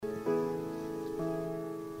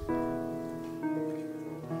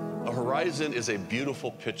horizon is a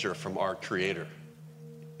beautiful picture from our Creator.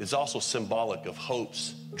 It's also symbolic of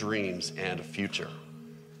hopes, dreams, and a future.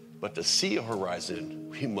 But to see a horizon,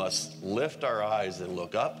 we must lift our eyes and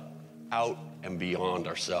look up, out, and beyond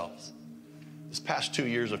ourselves. This past 2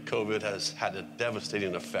 years of COVID has had a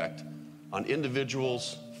devastating effect on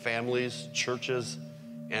individuals, families, churches,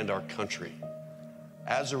 and our country.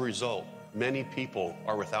 As a result, many people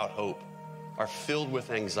are without hope, are filled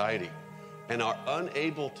with anxiety, and are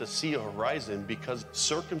unable to see a horizon because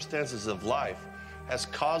circumstances of life has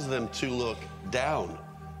caused them to look down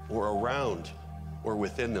or around or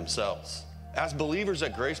within themselves. As believers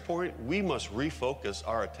at Grace Point, we must refocus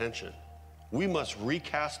our attention. We must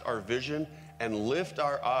recast our vision and lift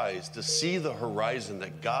our eyes to see the horizon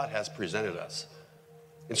that God has presented us.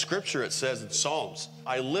 In Scripture, it says in Psalms,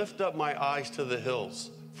 I lift up my eyes to the hills.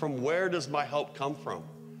 From where does my help come from?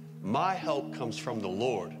 My help comes from the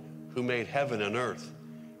Lord, who made heaven and earth.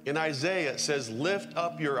 In Isaiah, it says, lift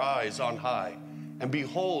up your eyes on high, and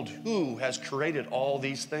behold who has created all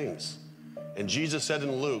these things. And Jesus said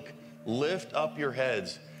in Luke, lift up your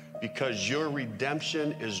heads, because your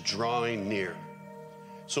redemption is drawing near.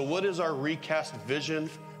 So what is our recast vision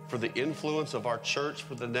for the influence of our church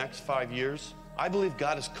for the next 5 years? I believe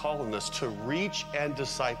God is calling us to reach and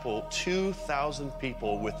disciple 2,000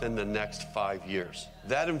 people within the next 5 years.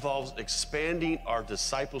 That involves expanding our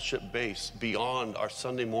discipleship base beyond our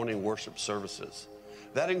Sunday morning worship services.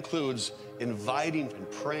 That includes inviting and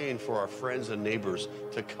praying for our friends and neighbors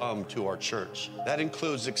to come to our church. That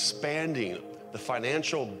includes expanding the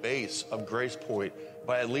financial base of Grace Point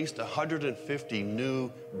by at least 150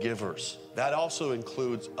 new givers. That also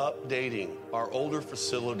includes updating our older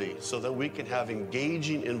facility so that we can have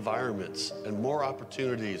engaging environments and more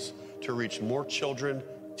opportunities to reach more children,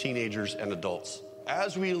 teenagers, and adults.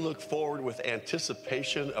 As we look forward with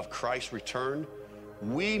anticipation of Christ's return,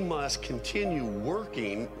 we must continue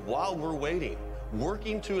working while we're waiting,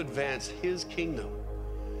 working to advance His kingdom.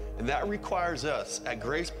 And that requires us at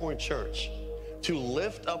Grace Point Church to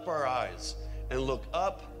lift up our eyes and look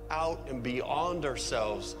up, out, and beyond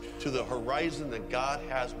ourselves to the horizon that God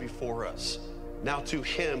has before us. Now to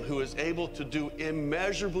Him who is able to do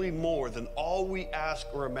immeasurably more than all we ask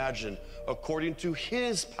or imagine, according to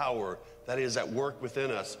His power that is at work within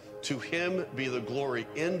us, to Him be the glory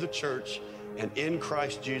in the church and in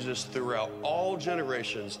Christ Jesus throughout all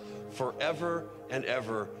generations, forever and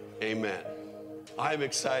ever. Amen. I'm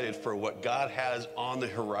excited for what God has on the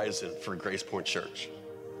horizon for Grace Point Church.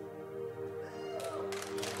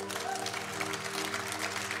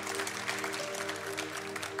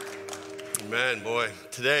 Amen, boy.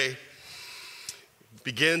 Today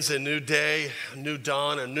begins a new day, a new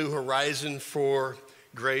dawn, a new horizon for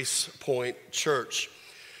Grace Point Church.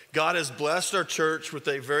 God has blessed our church with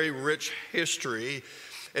a very rich history,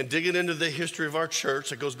 and digging into the history of our church,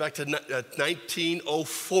 that goes back to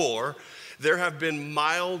 1904, there have been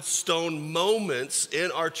milestone moments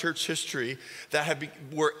in our church history that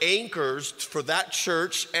were anchors for that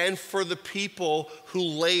church and for the people who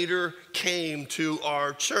later came to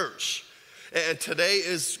our church. And today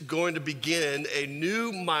is going to begin a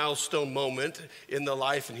new milestone moment in the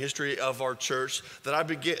life and history of our church that I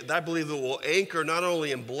believe that will anchor not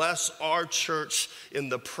only and bless our church in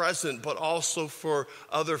the present, but also for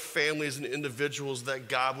other families and individuals that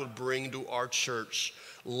God would bring to our church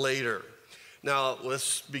later. Now,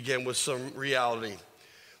 let's begin with some reality.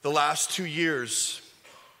 The last 2 years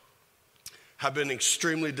have been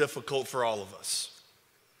extremely difficult for all of us.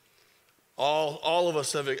 All of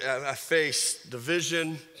us have faced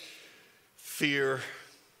division, fear,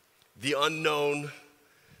 the unknown,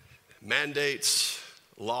 mandates,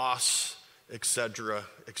 loss, etc.,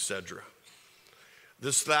 etc.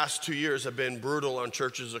 This last 2 years have been brutal on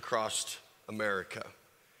churches across America.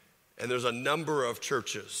 And there's a number of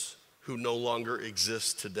churches who no longer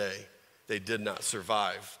exist today. They did not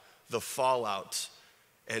survive the fallout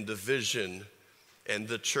and division and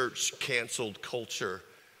the church canceled culture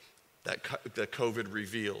that COVID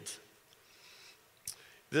revealed.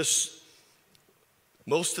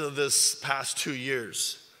 Most of this past 2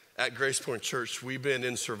 years at Grace Point Church, we've been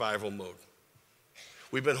in survival mode.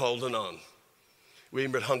 We've been holding on.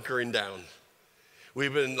 We've been hunkering down.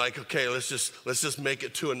 We've been like, okay, let's just make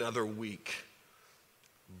it to another week.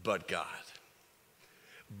 But God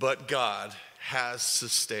has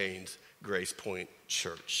sustained Grace Point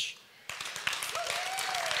Church.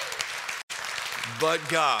 But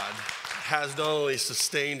God has not only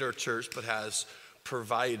sustained our church, but has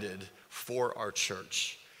provided for our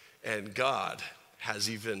church. And God has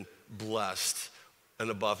even blessed and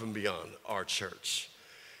above and beyond our church.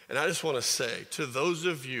 And I just want to say to those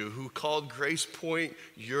of you who called Grace Point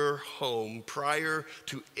your home prior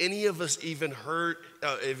to any of us even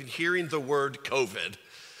hearing the word COVID,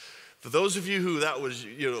 for those of you who that was,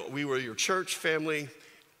 we were your church family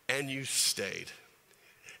and you stayed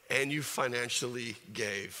and you financially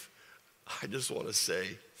gave, I just want to say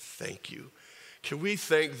thank you. Can we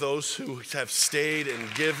thank those who have stayed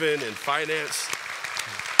and given and financed?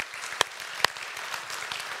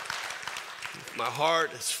 My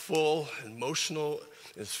heart is full, emotional,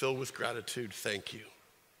 and is filled with gratitude. Thank you.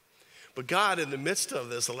 But God, in the midst of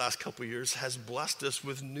this, the last couple of years, has blessed us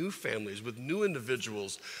with new families, with new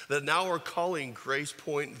individuals that now are calling Grace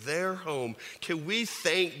Point their home. Can we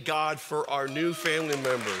thank God for our new family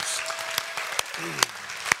members?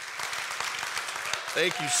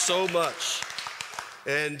 Thank you so much.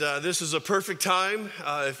 And this is a perfect time.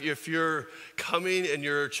 If you're coming and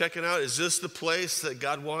you're checking out, is this the place that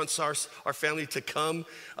God wants our family to come?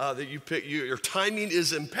 That you pick, your timing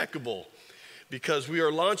is impeccable, because we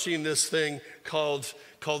are launching this thing called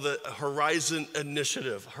the Horizon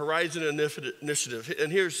Initiative. Horizon Initiative.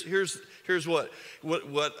 And here's what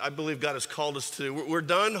I believe God has called us to do. We're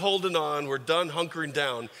done holding on. We're done hunkering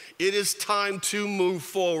down. It is time to move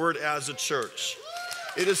forward as a church.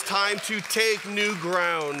 It is time to take new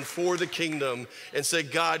ground for the kingdom and say,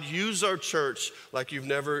 God, use our church like you've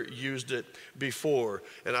never used it before.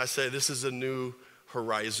 And I say this is a new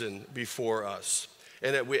horizon before us.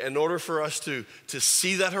 And that in order for us to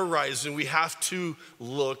see that horizon, we have to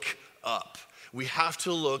look up. We have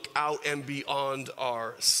to look out and beyond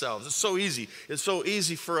ourselves. It's so easy. It's so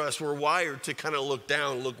easy for us. We're wired to kind of look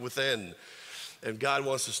down, look within. And God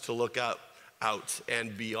wants us to look out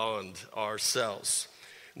and beyond ourselves.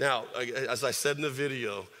 Now, as I said in the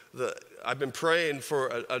video, I've been praying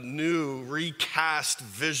for a new recast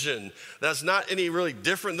vision that's not any really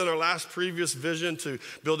different than our last previous vision to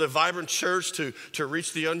build a vibrant church, to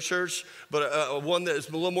reach the unchurched, but one that is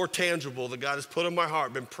a little more tangible that God has put in my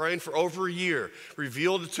heart. Been praying for over a year,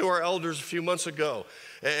 revealed it to our elders a few months ago,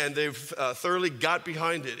 and they've thoroughly got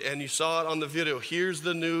behind it. And you saw it on the video. Here's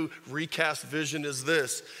the new recast vision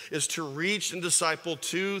is to reach and disciple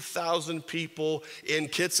 2,000 people in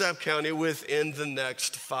Kitsap County within the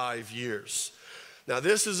next 5 years. Now,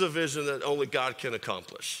 this is a vision that only God can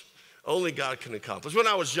accomplish. Only God can accomplish. When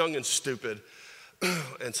I was young and stupid,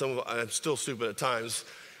 and I'm still stupid at times,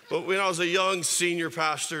 but when I was a young senior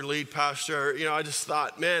pastor, lead pastor, I just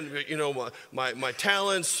thought, man, my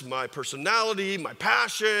talents, my personality, my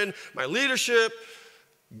passion, my leadership,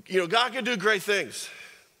 God can do great things.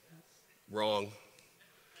 Wrong.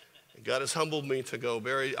 God has humbled me to go,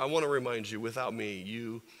 Barry, I want to remind you, without me,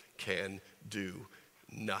 you can do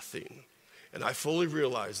nothing. And I fully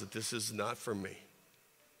realize that this is not for me,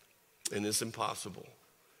 and it's impossible.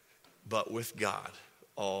 But with God,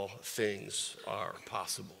 all things are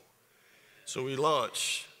possible. So we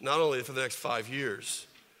launch, not only for the next 5 years,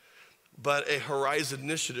 but a Horizon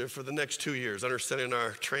Initiative for the next 2 years, understanding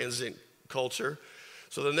our transient culture.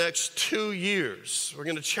 So the next 2 years, we're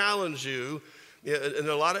going to challenge you in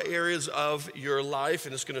a lot of areas of your life,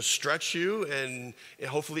 and it's going to stretch you and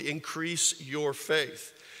hopefully increase your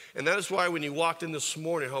faith. And that is why when you walked in this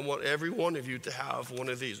morning, I want every one of you to have one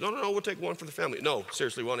of these. No, we'll take one for the family. No,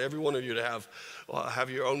 seriously, I want every one of you to have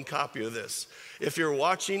your own copy of this. If you're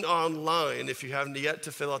watching online, if you haven't yet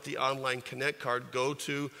to fill out the online Connect card, go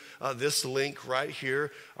to this link right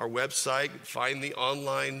here, our website, find the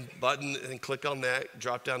online button and click on that,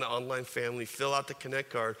 drop down to online family, fill out the Connect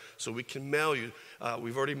card so we can mail you.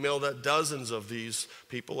 We've already mailed out dozens of these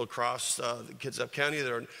people across the Kitsap County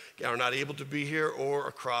that are not able to be here or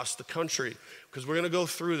across the country, because we're going to go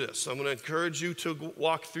through this. I'm going to encourage you to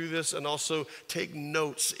walk through this and also take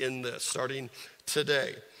notes in this starting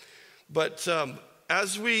today. But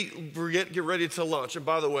as we get ready to launch, and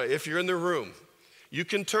by the way, if you're in the room, you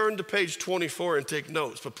can turn to page 24 and take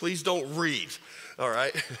notes, but please don't read, all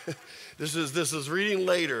right? This is reading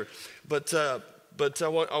later, but I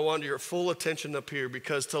want your full attention up here,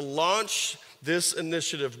 because to launch this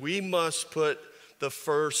initiative, we must put the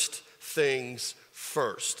first things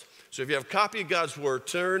first. So if you have a copy of God's Word,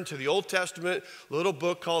 turn to the Old Testament, little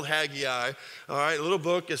book called Haggai. All right, little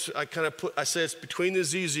book is I say it's between the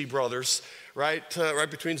ZZ brothers, right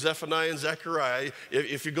between Zephaniah and Zechariah.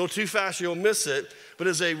 If you go too fast, you'll miss it. But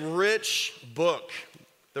it's a rich book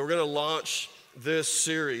that we're going to launch this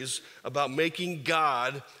series about making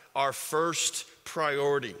God our first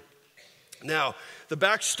priority. Now, the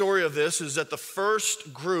backstory of this is that the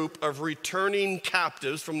first group of returning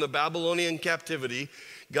captives from the Babylonian captivity,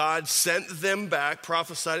 God sent them back,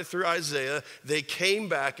 prophesied it through Isaiah. They came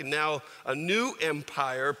back, and now a new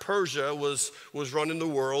empire, Persia, was running the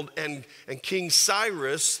world. And King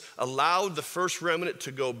Cyrus allowed the first remnant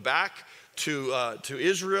to go back to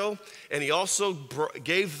Israel. And he also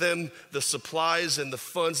gave them the supplies and the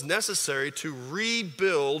funds necessary to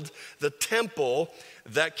rebuild the temple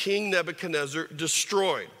that King Nebuchadnezzar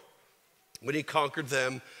destroyed when he conquered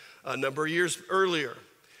them a number of years earlier.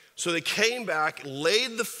 So they came back,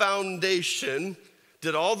 laid the foundation,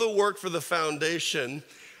 did all the work for the foundation,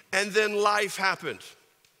 and then life happened.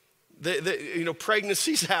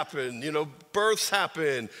 Pregnancies happened, births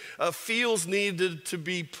happened, fields needed to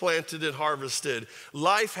be planted and harvested.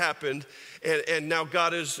 Life happened, and now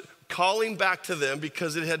God is calling back to them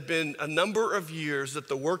because it had been a number of years that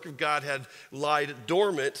the work of God had lied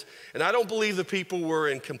dormant. And I don't believe the people were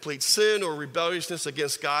in complete sin or rebelliousness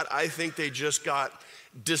against God. I think they just got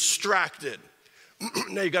distracted.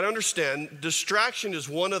 Now you got to understand, distraction is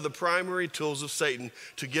one of the primary tools of Satan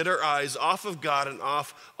to get our eyes off of God and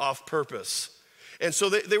off purpose. And so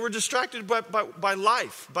they were distracted by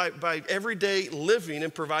life, by everyday living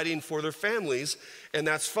and providing for their families, and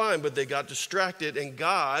that's fine, but they got distracted, and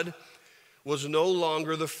God was no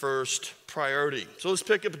longer the first priority. So let's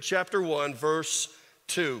pick up in chapter 1, verse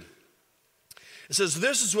 2. It says,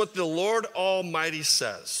 "This is what the Lord Almighty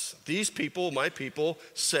says. These people, my people,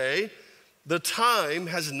 say, the time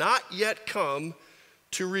has not yet come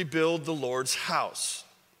to rebuild the Lord's house."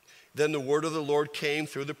 Then the word of the Lord came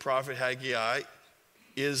through the prophet Haggai.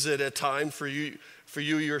 "Is it a time for you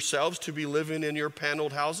yourselves to be living in your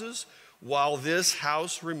paneled houses while this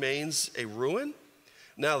house remains a ruin?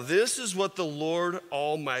 Now this is what the Lord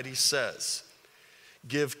Almighty says.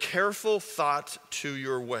 Give careful thought to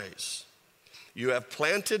your ways. You have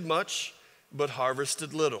planted much, but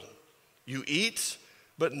harvested little. You eat,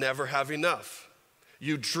 but never have enough.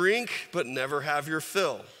 You drink, but never have your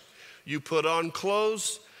fill. You put on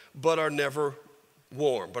clothes, but are not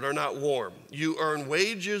warm. You earn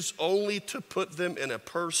wages only to put them in a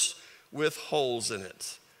purse with holes in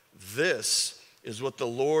it. This is what the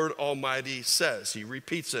Lord Almighty says." He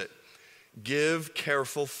repeats it. "Give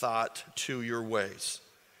careful thought to your ways.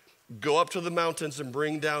 Go up to the mountains and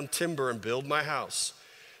bring down timber and build my house,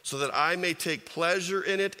 so that I may take pleasure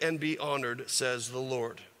in it and be honored, says the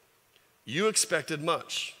Lord. You expected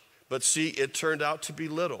much, but see, it turned out to be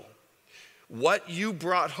little. What you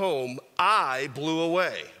brought home, I blew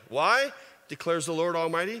away. Why? Declares the Lord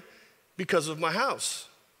Almighty. Because of my house,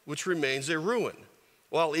 which remains a ruin,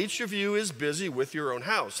 while each of you is busy with your own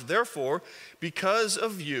house. Therefore, because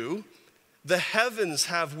of you, the heavens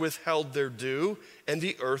have withheld their dew, and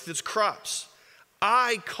the earth its crops.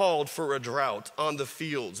 I called for a drought on the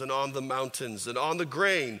fields and on the mountains and on the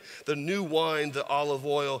grain, the new wine, the olive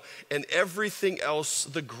oil, and everything else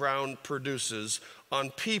the ground produces,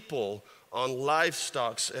 on people, on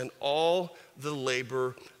livestock, and all the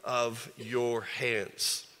labor of your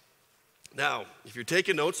hands." Now, if you're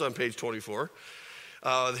taking notes on page 24,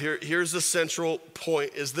 here's the central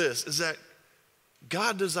point is that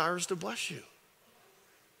God desires to bless you.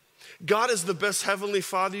 God is the best heavenly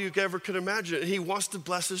Father you ever could imagine, and He wants to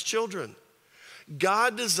bless His children.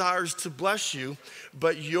 God desires to bless you,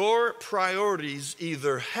 but your priorities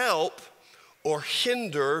either help or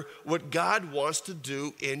hinder what God wants to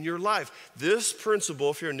do in your life. This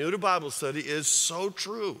principle, if you're new to Bible study, is so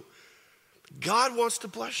true. God wants to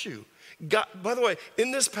bless you. God, by the way,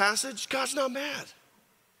 in this passage, God's not mad.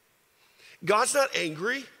 God's not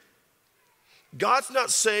angry. God's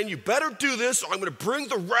not saying, you better do this or I'm going to bring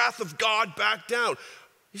the wrath of God back down.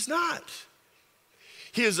 He's not.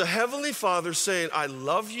 He is a heavenly Father saying, I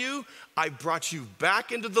love you. I brought you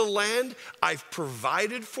back into the land. I've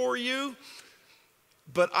provided for you.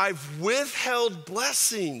 But I've withheld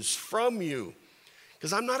blessings from you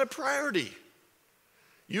because I'm not a priority.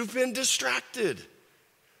 You've been distracted.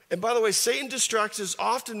 And by the way, Satan distracts us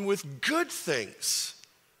often with good things,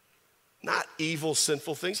 not evil,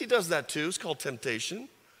 sinful things. He does that too. It's called temptation.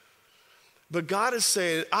 But God is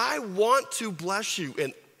saying, I want to bless you,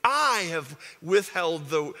 and I have withheld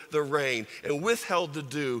the rain and withheld the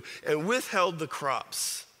dew and withheld the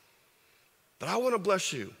crops. But I want to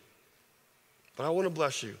bless you.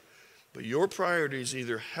 But your priorities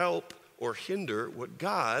either help or hinder what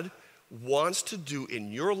God wants to do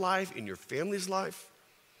in your life, in your family's life.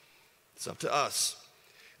 It's up to us.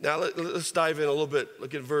 Now let's dive in a little bit.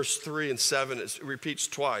 Look at verse 3 and 7. It repeats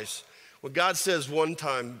twice. When God says one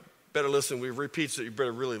time, better listen, he repeats it, you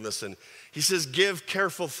better really listen. He says, give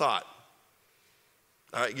careful thought.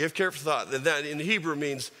 All right, give careful thought. And that in Hebrew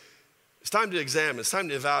means it's time to examine, it's time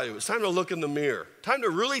to evaluate, it's time to look in the mirror, time to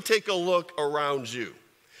really take a look around you.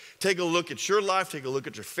 Take a look at your life, take a look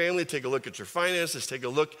at your family, take a look at your finances, take a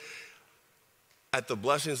look at the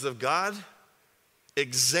blessings of God.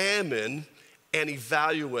 Examine and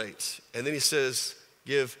evaluate. And then he says,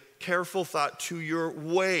 give careful thought to your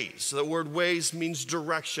ways. So the word ways means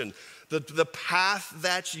direction, the path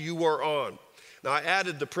that you are on. Now, I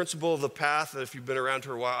added the principle of the path that if you've been around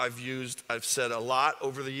for a while, I've said a lot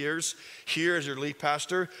over the years. Here, as your lead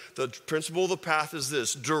pastor, the principle of the path is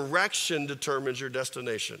this: direction determines your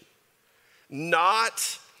destination,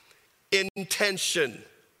 not intention.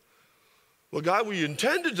 Well, God, we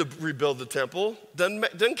intended to rebuild the temple,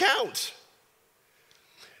 doesn't count.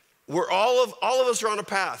 We're all of us are on a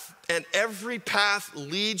path, and every path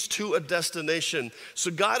leads to a destination. So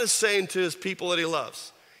God is saying to his people that he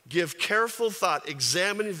loves, give careful thought,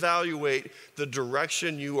 examine, evaluate the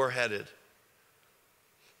direction you are headed,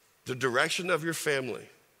 the direction of your family.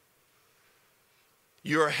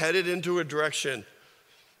 You are headed into a direction,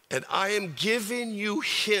 and I am giving you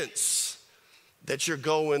hints that you're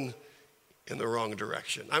going in the wrong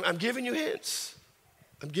direction. I'm giving you hints.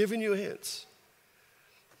 I'm giving you hints.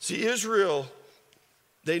 See, Israel,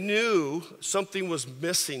 they knew something was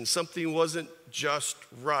missing, something wasn't just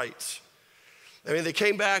right. I mean, they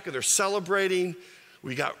came back and they're celebrating.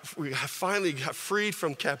 We finally got freed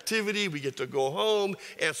from captivity. We get to go home,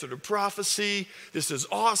 answer the prophecy. This is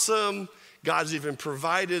awesome. God's even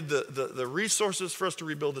provided the resources for us to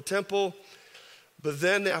rebuild the temple. But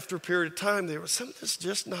then after a period of time, they were, something's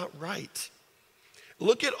just not right.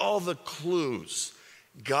 Look at all the clues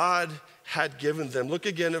God had given them. Look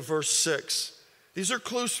again at verse 6. These are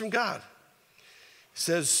clues from God. It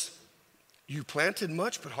says, you planted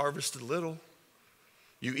much but harvested little.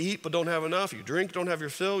 You eat but don't have enough. You drink, don't have your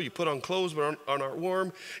fill. You put on clothes but aren't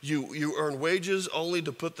warm. You earn wages only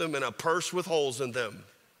to put them in a purse with holes in them.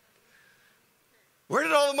 Where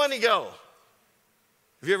did all the money go?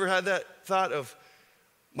 Have you ever had that thought of,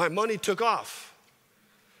 my money took off?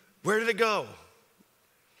 Where did it go?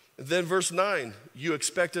 And then verse 9, you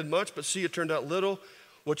expected much, but see, it turned out little.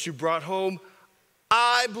 What you brought home,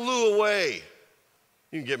 I blew away.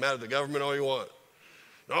 You can get mad at the government all you want.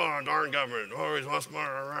 Oh, darn government, always wants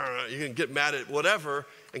more. You can get mad at whatever,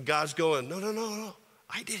 and God's going, no,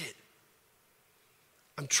 I did it.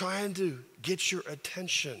 I'm trying to get your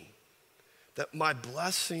attention that my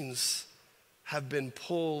blessings have been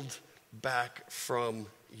pulled back from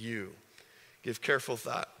you. Give careful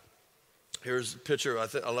thought. Here's a picture. I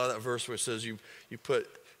love that verse where it says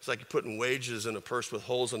it's like you're putting wages in a purse with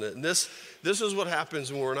holes in it. And this is what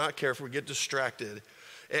happens when we're not careful. We get distracted.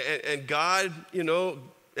 And God,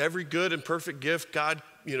 every good and perfect gift, God,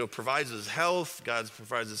 provides us health. God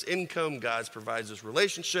provides us income. God provides us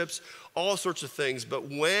relationships, all sorts of things. But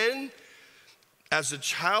when, as a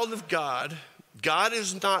child of God, God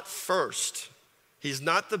is not first. He's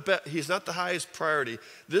not the highest priority.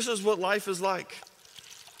 This is what life is like.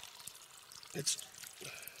 It's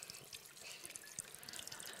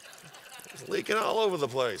leaking all over the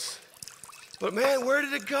place. But man, where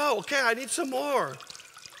did it go? Okay, I need some more.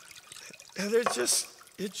 And it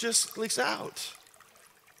just leaks out.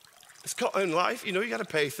 It's called, in life, you got to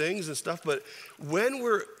pay things and stuff, but when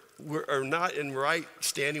we're not in right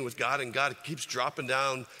standing with God and God keeps dropping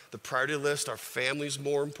down the priority list, our family's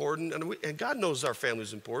more important, and God knows our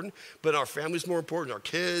family's important, but our family's more important, our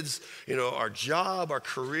kids, our job, our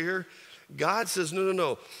career. God says,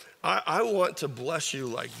 no. I want to bless you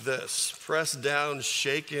like this. Pressed down,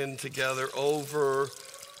 shaken together, overflowing.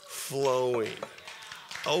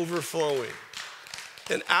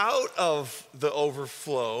 And out of the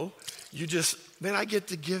overflow, I get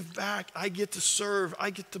to give back. I get to serve. I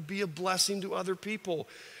get to be a blessing to other people.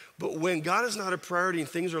 But when God is not a priority and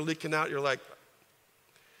things are leaking out, you're like,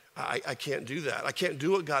 I can't do that. I can't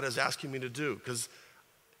do what God is asking me to do because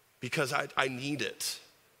I need it.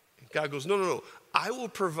 God goes, no. I will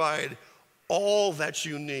provide all that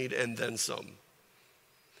you need and then some.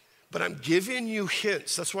 But I'm giving you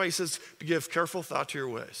hints. That's why he says, give careful thought to your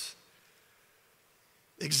ways.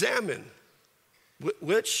 Examine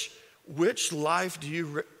which life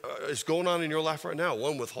is going on in your life right now.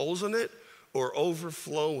 One with holes in it or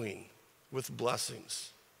overflowing with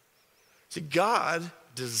blessings. See, God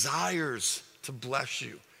desires to bless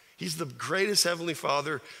you. He's the greatest Heavenly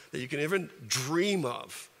Father that you can even dream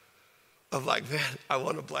of like, man, I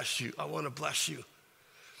want to bless you. I want to bless you.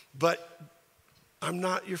 But I'm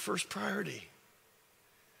not your first priority.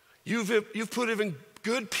 You've put even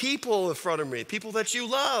good people in front of me, people that you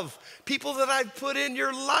love, people that I've put in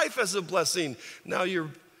your life as a blessing. Now you're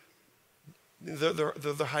They're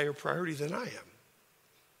the higher priority than I am.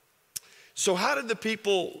 So how did the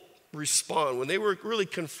people respond when they were really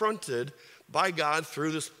confronted by God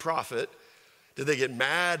through this prophet? Did they get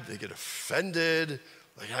mad? Did they get offended?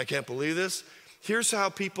 Like, I can't believe this. Here's how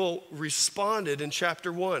people responded in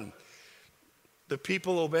chapter 1. The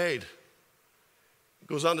people obeyed. It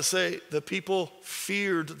goes on to say, the people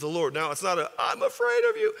feared the Lord. Now, it's not I'm afraid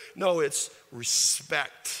of you. No, it's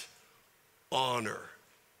respect, honor.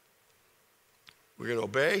 We're going to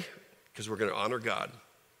obey because we're going to honor God.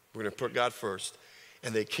 We're going to put God first.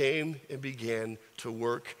 And they came and began to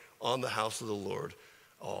work on the house of the Lord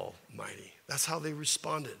Almighty. That's how they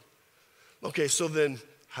responded. Okay, so then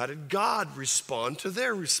how did God respond to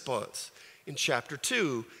their response? In chapter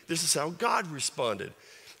 2, this is how God responded.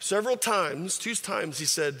 Several times, 2 times he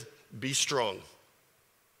said, be strong.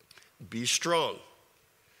 Be strong.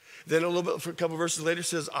 Then a couple verses later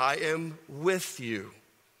says, I am with you.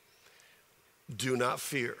 Do not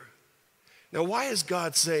fear. Now, why is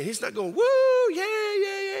God saying, he's not going, woo, yay,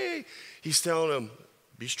 yay, yay. He's telling them,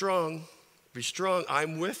 be strong,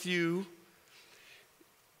 I'm with you.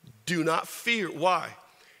 Do not fear. Why?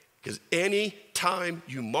 Because any time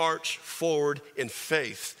you march forward in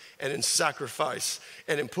faith and in sacrifice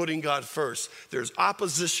and in putting God first, there's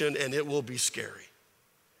opposition and it will be scary.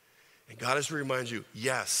 And God has to remind you,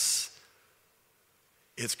 yes,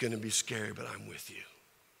 it's going to be scary, but I'm with you.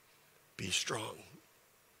 Be strong.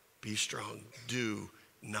 Be strong. Do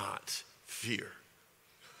not fear.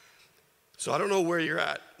 So I don't know where you're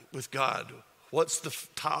at with God. What's the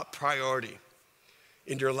top priority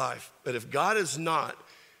in your life? But if God is not,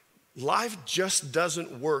 life just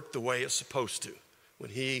doesn't work the way it's supposed to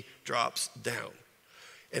when he drops down.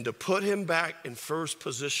 And to put him back in first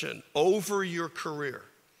position over your career,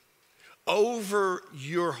 over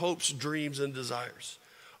your hopes, dreams, and desires,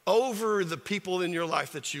 over the people in your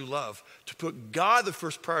life that you love, to put God the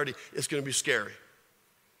first priority is going to be scary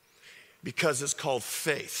because it's called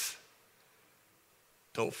faith.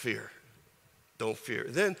 Don't fear. Don't fear.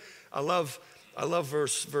 Then I love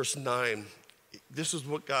verse 9. This is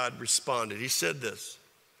what God responded. He said this,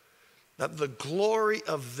 that the glory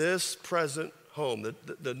of this present home,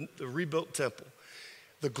 the rebuilt temple,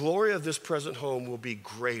 the glory of this present home will be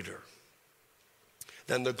greater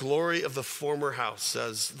than the glory of the former house,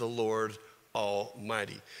 says the Lord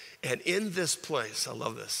Almighty. And in this place, I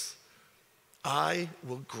love this, I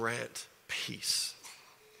will grant peace,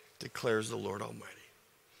 declares the Lord Almighty.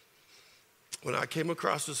 When I came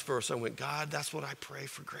across this verse, I went, God, that's what I pray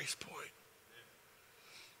for Grace Point.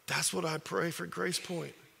 That's what I pray for Grace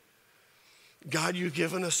Point. God, you've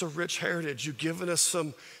given us a rich heritage. You've given us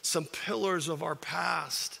some pillars of our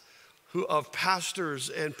past, of pastors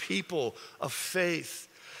and people of faith.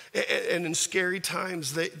 And in scary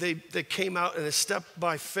times, they came out and they stepped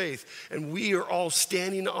by faith. And we are all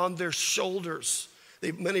standing on their shoulders.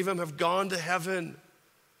 Many of them have gone to heaven.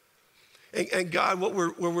 And God, what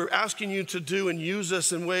we're asking you to do and use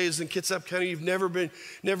us in ways in Kitsap County you've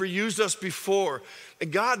never used us before.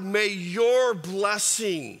 And God, may your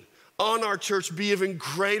blessing on our church be even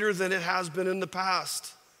greater than it has been in the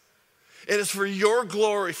past. And it's for your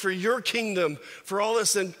glory, for your kingdom, for all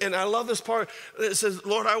this. And I love this part. It says,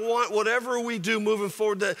 Lord, I want whatever we do moving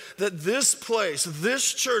forward, that this place,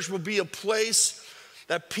 this church will be a place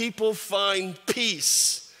that people find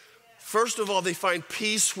peace. First of all, they find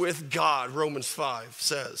peace with God, Romans 5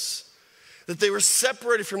 says. That they were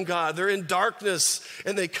separated from God. They're in darkness,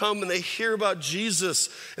 and they come and they hear about Jesus,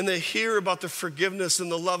 and they hear about the forgiveness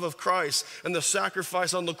and the love of Christ and the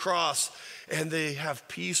sacrifice on the cross, and they have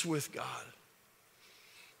peace with God.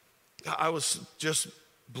 I was just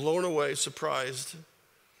blown away, surprised,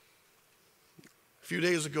 a few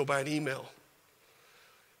days ago by an email.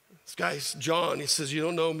 This guy, John, he says, you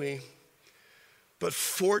don't know me, but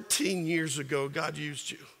 14 years ago, God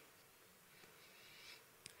used you.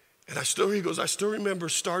 And I still remember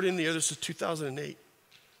starting the year, this is 2008,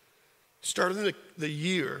 starting the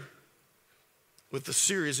year with the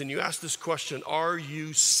series, and you asked this question, are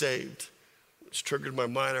you saved? Which triggered my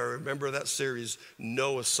mind. I remember that series,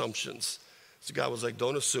 No Assumptions. So God was like,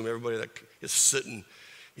 don't assume everybody that is sitting,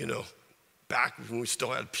 back when we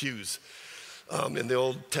still had pews in the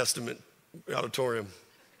Old Testament auditorium.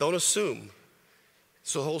 Don't assume.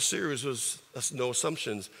 So the whole series was No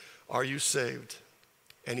Assumptions. Are you saved?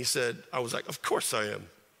 And he said, I was like, of course I am.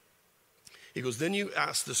 He goes, then you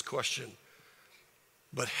ask this question,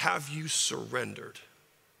 but have you surrendered?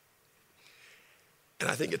 And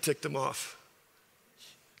I think it ticked him off.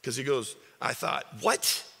 Because he goes, I thought,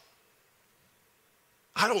 what?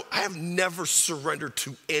 I have never surrendered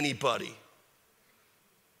to anybody.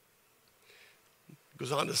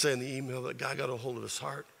 Goes on to say in the email that God got a hold of his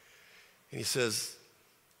heart. And he says,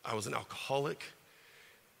 I was an alcoholic,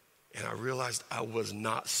 and I realized I was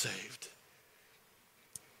not saved.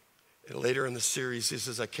 And later in the series, he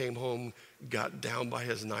says, I came home, got down by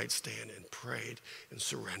his nightstand and prayed and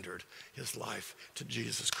surrendered his life to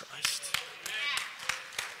Jesus Christ.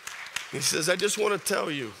 He says, I just want to tell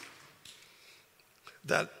you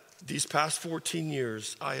that these past 14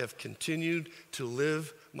 years, I have continued to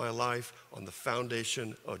live my life on the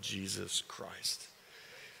foundation of Jesus Christ.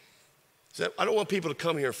 So I don't want people to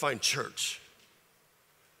come here and find church.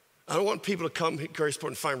 I don't want people to come to Graceport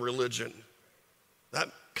and find religion. That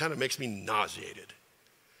kind of makes me nauseated.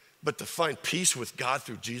 But to find peace with God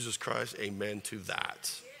through Jesus Christ, amen to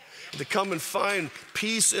that. To come and find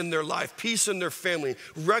peace in their life, peace in their family,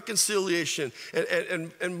 reconciliation,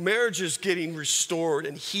 and marriages getting restored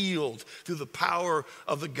and healed through the power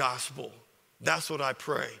of the gospel. That's what I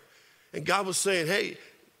pray. And God was saying, hey,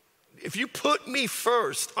 if you put me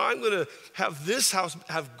first, I'm going to have this house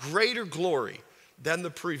have greater glory than the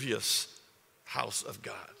previous house of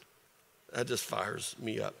God. That just fires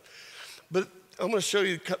me up. But I'm going to show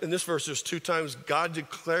you in this verse, there's 2 times God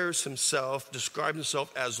describes himself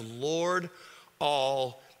as Lord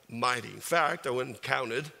Almighty. In fact, I went and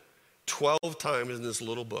counted 12 times in this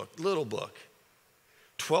little book.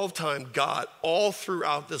 12 times God, all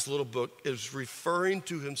throughout this little book, is referring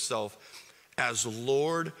to himself as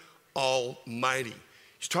Lord Almighty.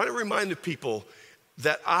 He's trying to remind the people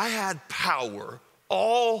that I had power,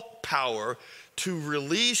 all power, to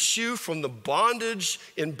release you from the bondage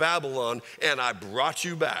in Babylon, and I brought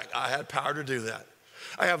you back. I had power to do that.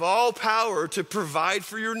 I have all power to provide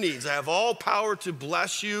for your needs. I have all power to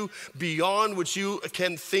bless you beyond what you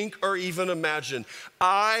can think or even imagine.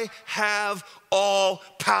 I have all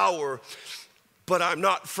power, but I'm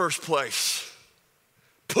not first place.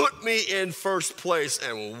 Put me in first place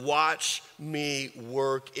and watch me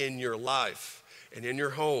work in your life and in your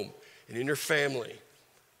home and in your family.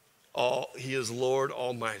 He is Lord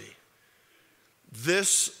Almighty.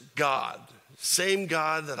 This God, same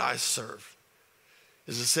God that I serve,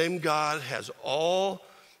 is the same God, has all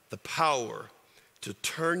the power to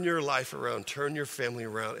turn your life around, turn your family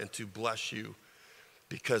around, and to bless you,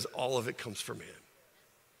 because all of it comes from him.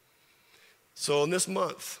 So in this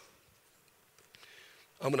month,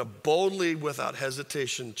 I'm going to boldly, without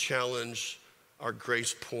hesitation, challenge our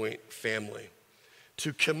Grace Point family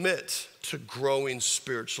to commit to growing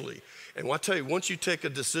spiritually. And I tell you, once you take a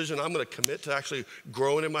decision, I'm going to commit to actually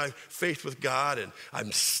growing in my faith with God, and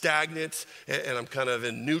I'm stagnant, and I'm kind of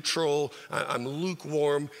in neutral, I'm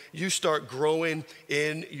lukewarm, you start growing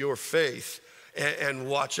in your faith, and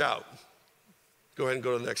watch out. Go ahead and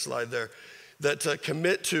go to the next slide there. That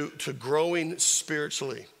commit to growing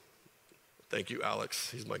spiritually. Thank you, Alex.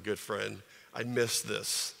 He's my good friend. I missed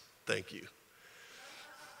this. Thank you.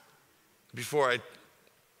 Before I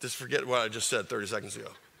just forget what I just said 30 seconds ago.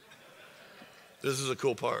 This is a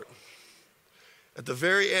cool part. At the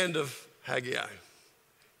very end of Haggai,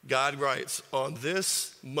 God writes, on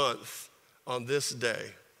this month, on this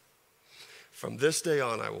day, from this day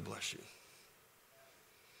on, I will bless you.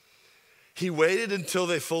 He waited until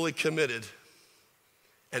they fully committed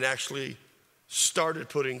and actually started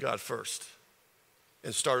putting God first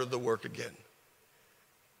and started the work again.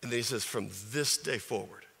 And then he says, from this day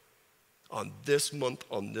forward, on this month,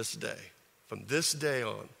 on this day, from this day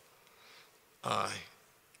on, I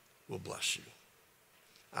will bless you.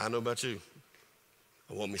 I don't know about you.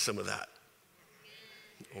 I want me some of that.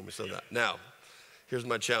 I want me some of that. Now, here's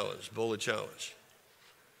my challenge, boldly challenge,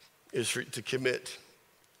 is for to commit.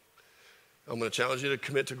 I'm going to challenge you to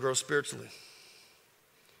commit to grow spiritually,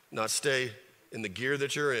 not stay in the gear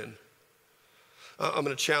that you're in. I'm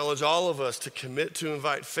going to challenge all of us to commit to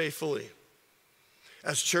invite faithfully.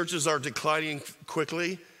 As churches are declining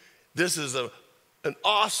quickly, this is an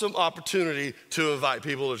awesome opportunity to invite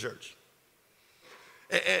people to church.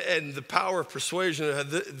 And the power of persuasion,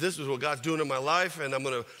 this is what God's doing in my life, and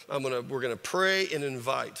we're gonna pray and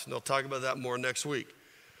invite. And I'll talk about that more next week.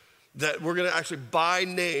 That we're gonna actually by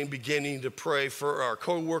name beginning to pray for our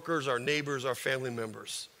coworkers, our neighbors, our family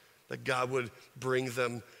members, that God would bring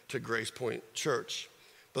them to Grace Point Church.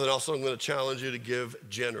 But then also I'm gonna challenge you to give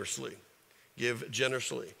generously. Give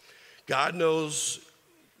generously. God knows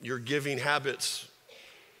your giving habits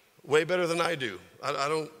way better than I do.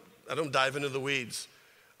 I don't dive into the weeds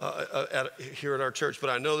here at our church, but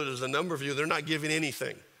I know that there's a number of you, they're not giving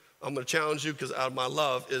anything. I'm gonna challenge you, because out of my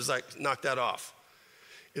love is like, knock that off.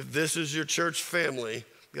 If this is your church family,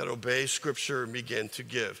 you gotta obey Scripture and begin to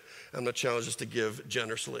give. I'm gonna challenge us to give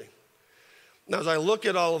generously. Now, as I look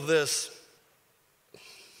at all of this,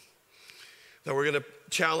 that we're going to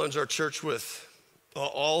challenge our church with,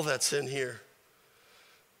 all that's in here.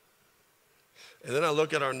 And then I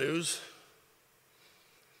look at our news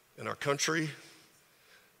and our country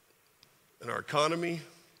and our economy.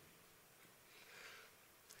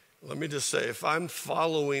 Let me just say, if I'm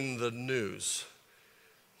following the news,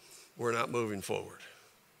 we're not moving forward.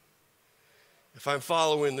 If I'm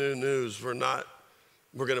following the news, we're going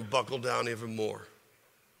to buckle down even more.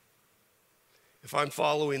 If I'm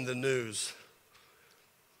following the news,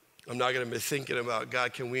 I'm not going to be thinking about,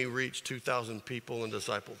 God, can we reach 2,000 people and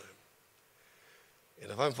disciple them?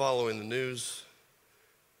 And if I'm following the news,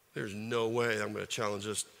 there's no way I'm going to challenge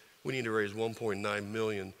us. We need to raise $1.9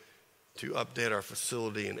 million to update our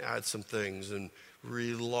facility and add some things and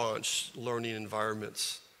relaunch learning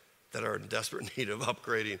environments that are in desperate need of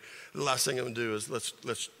upgrading. The last thing I'm going to do is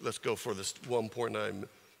let's go for this $1.9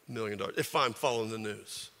 million if I'm following the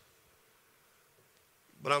news.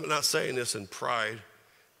 But I'm not saying this in pride.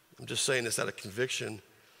 I'm just saying this out of conviction.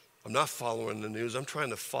 I'm not following the news. I'm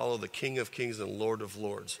trying to follow the King of Kings and Lord of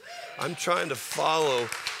Lords. I'm trying to follow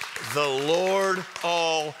the Lord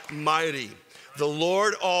Almighty. The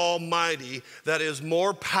Lord Almighty that is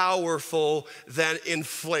more powerful than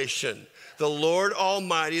inflation. The Lord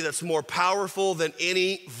Almighty that's more powerful than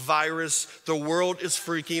any virus the world is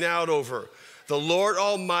freaking out over. The Lord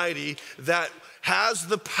Almighty that has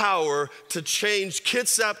the power to change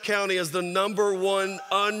Kitsap County as the #1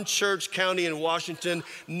 unchurched county in Washington,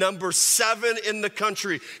 #7 in the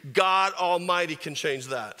country. God Almighty can change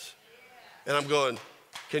that. And I'm going,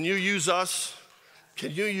 can you use us?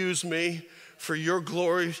 Can you use me for your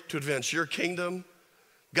glory to advance your kingdom?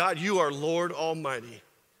 God, you are Lord Almighty.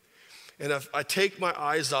 And if I take my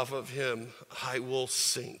eyes off of him, I will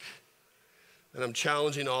sink. And I'm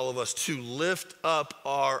challenging all of us to lift up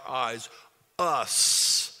our eyes,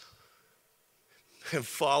 us, and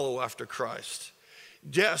follow after Christ.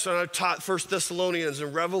 Yes, and I taught 1 Thessalonians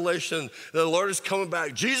and Revelation, the Lord is coming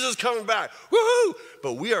back. Jesus is coming back. Woohoo!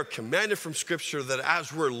 But we are commanded from Scripture that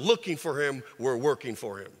as we're looking for him, we're working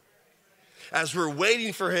for him. As we're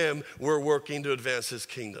waiting for him, we're working to advance his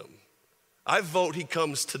kingdom. I vote he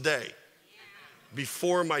comes today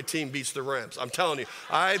before my team beats the Rams. I'm telling you,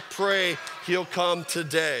 I pray he'll come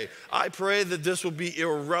today. I pray that this will be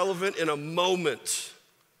irrelevant in a moment.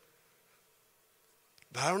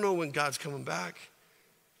 But I don't know when God's coming back.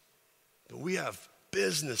 But we have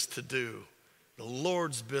business to do, the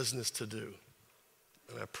Lord's business to do.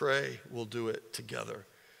 And I pray we'll do it together.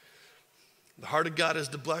 The heart of God is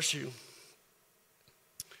to bless you.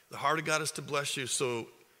 The heart of God is to bless you, so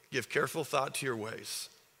give careful thought to your ways.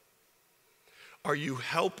 Are you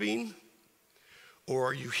helping or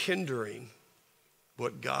are you hindering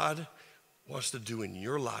what God wants to do in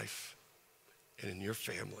your life and in your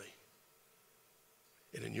family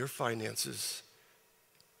and in your finances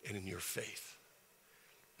and in your faith?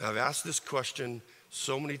 Now, I've asked this question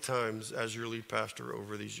so many times as your lead pastor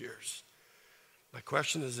over these years. My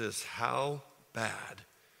question is this: how bad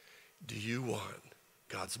do you want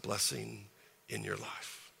God's blessing in your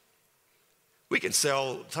life? We can say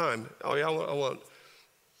all the time, oh yeah, I want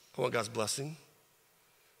God's blessing.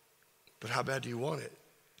 But how bad do you want it?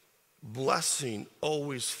 Blessing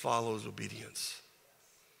always follows obedience.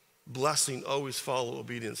 Blessing always follows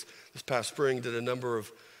obedience. This past spring did a number of,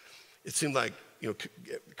 it seemed like,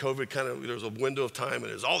 COVID kind of, there was a window of time and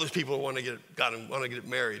there's all these people who want to get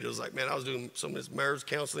married. It was like, man, I was doing some of this marriage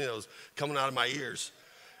counseling that was coming out of my ears.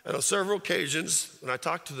 And on several occasions, when I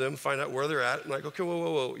talk to them, find out where they're at, I'm like, okay,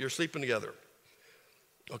 whoa, you're sleeping together.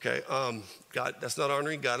 Okay, God, that's not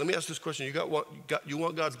honoring God. Let me ask this question. You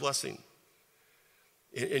want God's blessing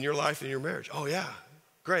in your life and your marriage? Oh yeah,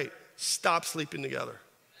 great. Stop sleeping together.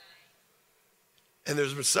 And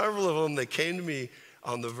there's been several of them that came to me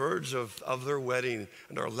on the verge of their wedding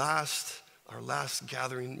and our last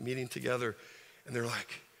gathering, meeting together. And they're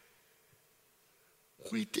like,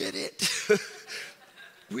 we did it.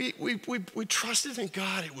 we trusted in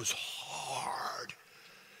God. It was hard.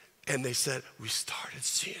 And they said, we started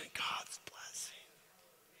seeing God's blessing.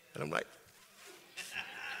 And I'm like,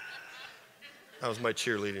 that was my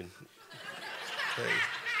cheerleading thing.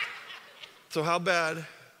 So how bad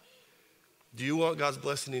do you want God's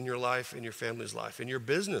blessing in your life, in your family's life, in your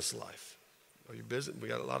business life? We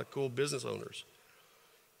got a lot of cool business owners.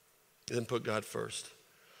 Then put God first.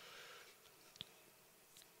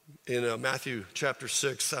 In Matthew chapter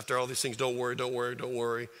 6, after all these things, don't worry.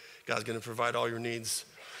 God's going to provide all your needs.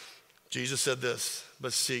 Jesus said this,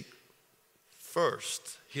 but seek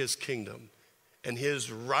first his kingdom, and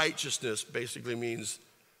his righteousness basically means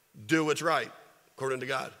do what's right according to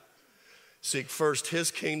God. Seek first his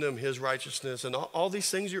kingdom, his righteousness, and all these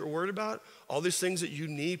things you're worried about, all these things that you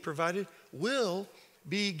need provided will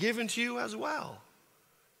be given to you as well.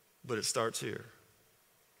 But it starts here.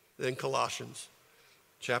 Then Colossians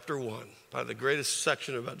chapter 1, probably the greatest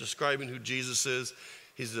section about describing who Jesus is.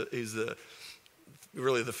 He's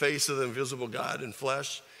really the face of the invisible God in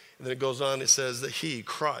flesh. And then it goes on, it says that he,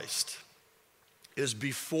 Christ, is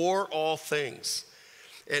before all things.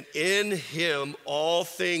 And in him, all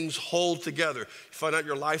things hold together. You find out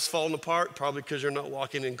your life's falling apart, probably because you're not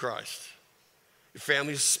walking in Christ. Your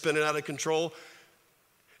family's spinning out of control.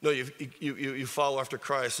 No, you follow after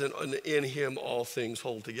Christ, and in him, all things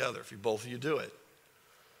hold together. If both of you do it.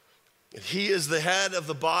 And he is the head of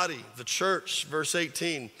the body, the church, verse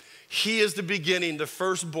 18. He is the beginning, the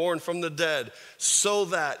firstborn from the dead, so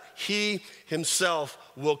that he himself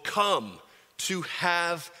will come to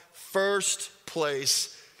have first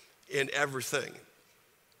place in everything.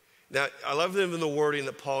 Now, I love even the wording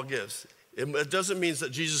that Paul gives. It doesn't mean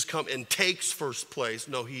that Jesus comes and takes first place.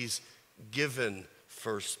 No, he's given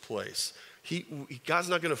first place. God's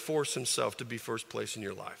not going to force himself to be first place in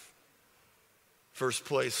your life. First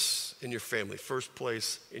place in your family. First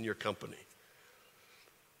place in your company.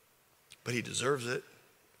 But he deserves it.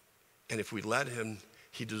 And if we let him,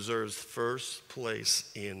 he deserves first place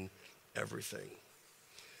in everything.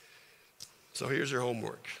 So here's your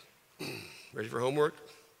homework. Ready for homework?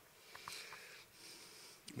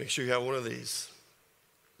 Make sure you have one of these.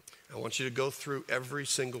 I want you to go through every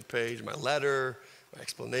single page, my letter, my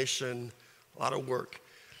explanation, a lot of work,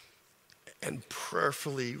 and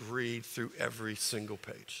prayerfully read through every single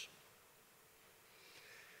page.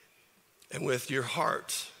 And with your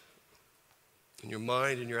heart and your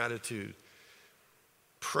mind and your attitude,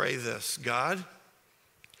 pray this: God,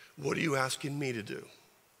 what are you asking me to do?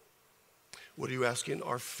 What are you asking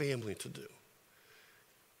our family to do?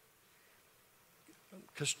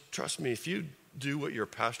 Because trust me, if you do what your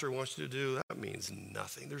pastor wants you to do, that means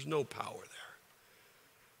nothing. There's no power there.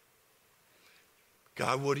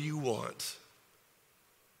 God, what do you want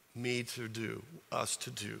me to do, us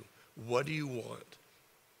to do? What do you want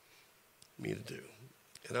me to do?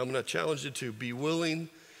 And I'm going to challenge you to be willing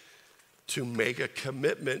to make a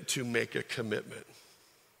commitment to make a commitment.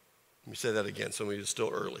 Let me say that again. Some of you are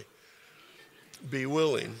still early. Be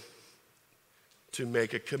willing to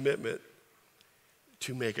make a commitment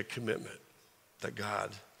that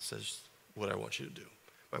God says what I want you to do.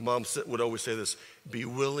 My mom would always say this: be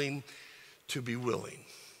willing to be willing.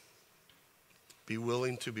 Be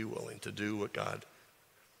willing to be willing to do what God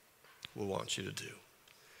will want you to do.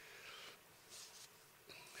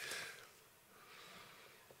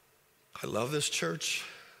 I love this church.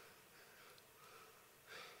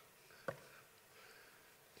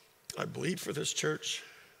 I bleed for this church.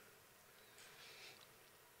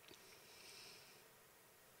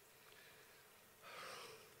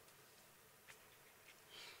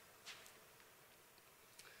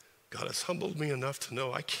 God has humbled me enough to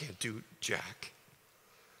know I can't do jack.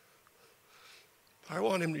 I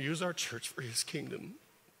want him to use our church for his kingdom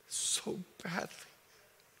so badly.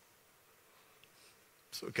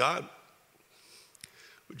 So God,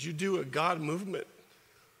 would you do a God movement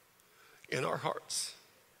in our hearts?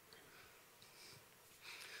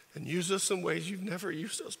 And use us in ways you've never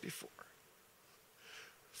used us before.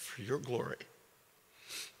 For your glory.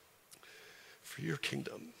 For your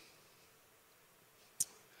kingdom.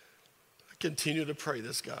 I continue to pray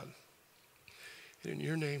this, God. And in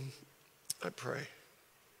your name, I pray.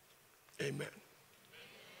 Amen.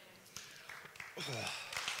 Oh.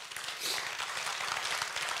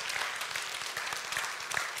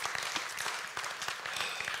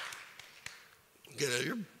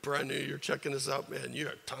 You're brand new, you're checking this out, man,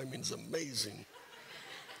 your timing's amazing.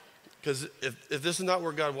 Because if this is not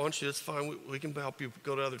where God wants you, it's fine. We can help you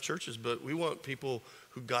go to other churches, but we want people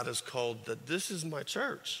who God has called that this is my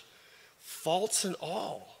church. Faults and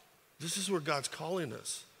all. This is where God's calling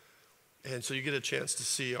us. And so you get a chance to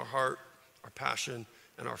see our heart, our passion,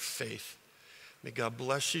 and our faith. May God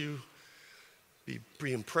bless you.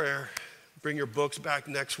 Be in prayer. Bring your books back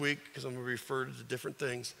next week because I'm going to refer to different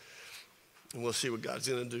things. And we'll see what God's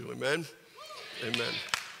going to do. Amen? Amen.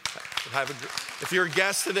 If you're a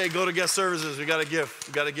guest today, go to guest services. We got a gift.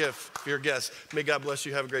 If you're a guest, may God bless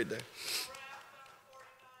you. Have a great day.